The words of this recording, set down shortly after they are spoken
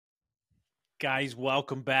Guys,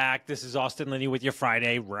 welcome back. This is Austin Linney with your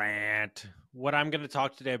Friday Rant. What I'm going to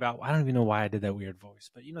talk today about, I don't even know why I did that weird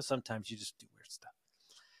voice, but sometimes you just do weird stuff.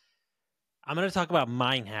 I'm going to talk about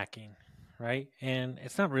mind hacking, right? And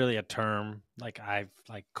it's not really a term like I've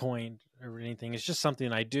coined or anything. It's just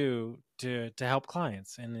something I do to help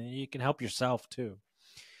clients, and you can help yourself too.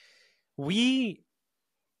 We're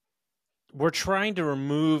trying to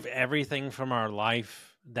remove everything from our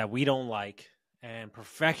life that we don't like. And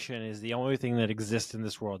perfection is the only thing that exists in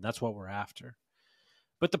this world. That's what we're after.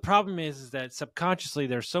 But the problem is that subconsciously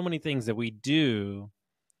there's so many things that we do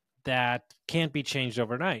that can't be changed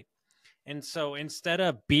overnight. And so instead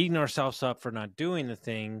of beating ourselves up for not doing the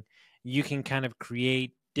thing, you can kind of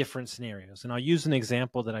create different scenarios. And I'll use an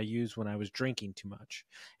example that I used when I was drinking too much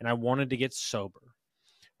and I wanted to get sober,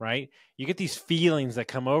 right? You get these feelings that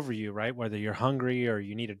come over you, right? Whether you're hungry or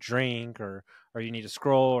you need a drink or you need to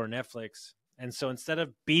scroll or Netflix. And so instead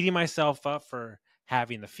of beating myself up for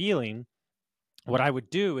having the feeling, what I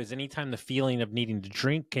would do is anytime the feeling of needing to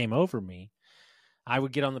drink came over me, I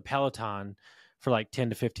would get on the Peloton for like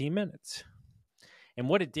 10 to 15 minutes. And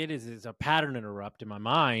what it did is a pattern interrupt in my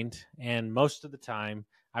mind. And most of the time,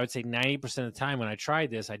 I would say 90% of the time when I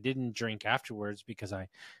tried this, I didn't drink afterwards because I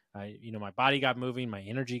my body got moving, my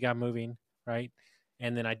energy got moving, right?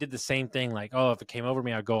 And then I did the same thing, like, oh, if it came over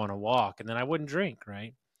me, I'd go on a walk and then I wouldn't drink,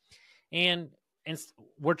 right? And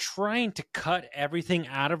we're trying to cut everything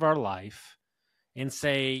out of our life and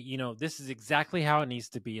say, this is exactly how it needs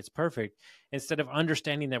to be. It's perfect. Instead of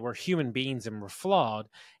understanding that we're human beings and we're flawed.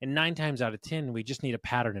 And 9 times out of 10, we just need a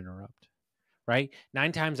pattern interrupt, right?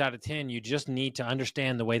 9 times out of 10, you just need to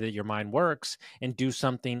understand the way that your mind works and do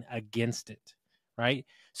something against it, right?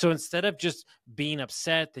 So instead of just being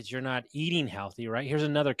upset that you're not eating healthy, right? Here's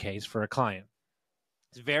another case for a client.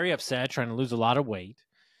 He's very upset, trying to lose a lot of weight.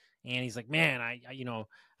 And he's like, man,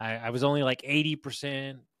 I was only like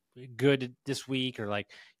 80% good this week, or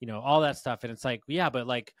all that stuff. And it's like, yeah, but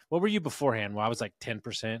like, what were you beforehand? Well, I was like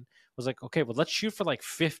 10%. I was like, okay, well, let's shoot for like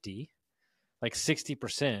 50, like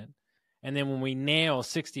 60%. And then when we nail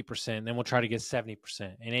 60%, then we'll try to get 70%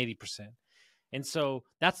 and 80%. And so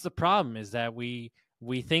that's the problem, is that we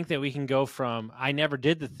think that we can go from I never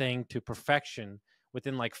did the thing to perfection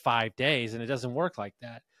within like 5 days, and it doesn't work like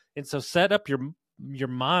that. And so set up your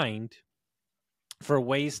mind for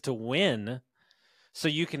ways to win so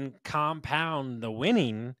you can compound the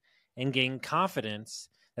winning and gain confidence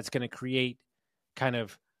that's going to create kind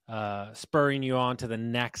of spurring you on to the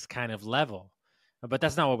next kind of level. But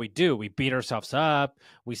that's not what we do. We beat ourselves up.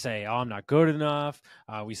 We say, oh, I'm not good enough.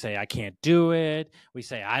 We say, I can't do it. We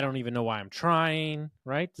say, I don't even know why I'm trying,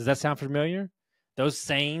 right? Does that sound familiar? Those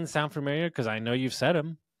sayings sound familiar because I know you've said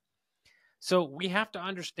them. So we have to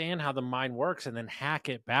understand how the mind works and then hack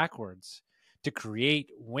it backwards to create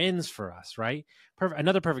wins for us, right?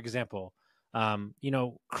 Another perfect example,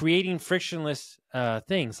 creating frictionless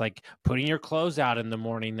things, like putting your clothes out in the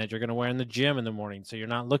morning that you're going to wear in the gym in the morning so you're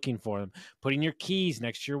not looking for them, putting your keys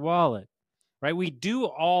next to your wallet, right? We do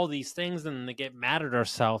all these things and they get mad at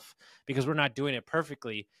ourselves because we're not doing it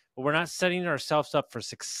perfectly, but we're not setting ourselves up for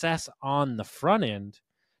success on the front end,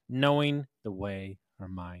 knowing the way our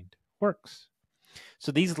mind works.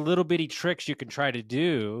 So these little bitty tricks you can try to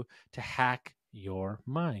do to hack your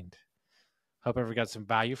mind. Hope everyone got some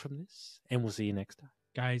value from this, and we'll see you next time.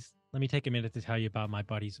 Guys, let me take a minute to tell you about my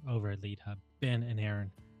buddies over at Lead Hub, Ben and Aaron,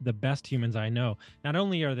 the best humans I know. Not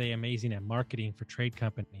only are they amazing at marketing for trade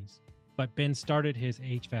companies, but Ben started his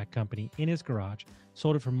HVAC company in his garage,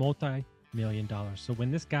 sold it for multi-million dollars. So when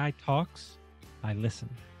this guy talks, I listen.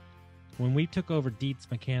 When we took over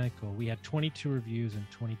Dietz Mechanical, we had 22 reviews in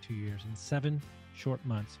 22 years. In 7 short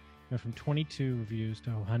months, we went from 22 reviews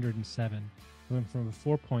to 107. We went from a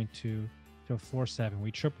 4.2 to a 4.7.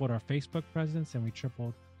 We tripled our Facebook presence and we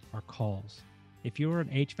tripled our calls. If you're an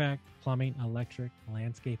HVAC, plumbing, electric,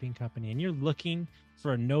 landscaping company, and you're looking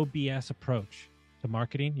for a no BS approach to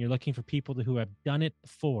marketing, you're looking for people who have done it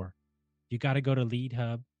before, you got to go to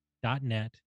leadhub.net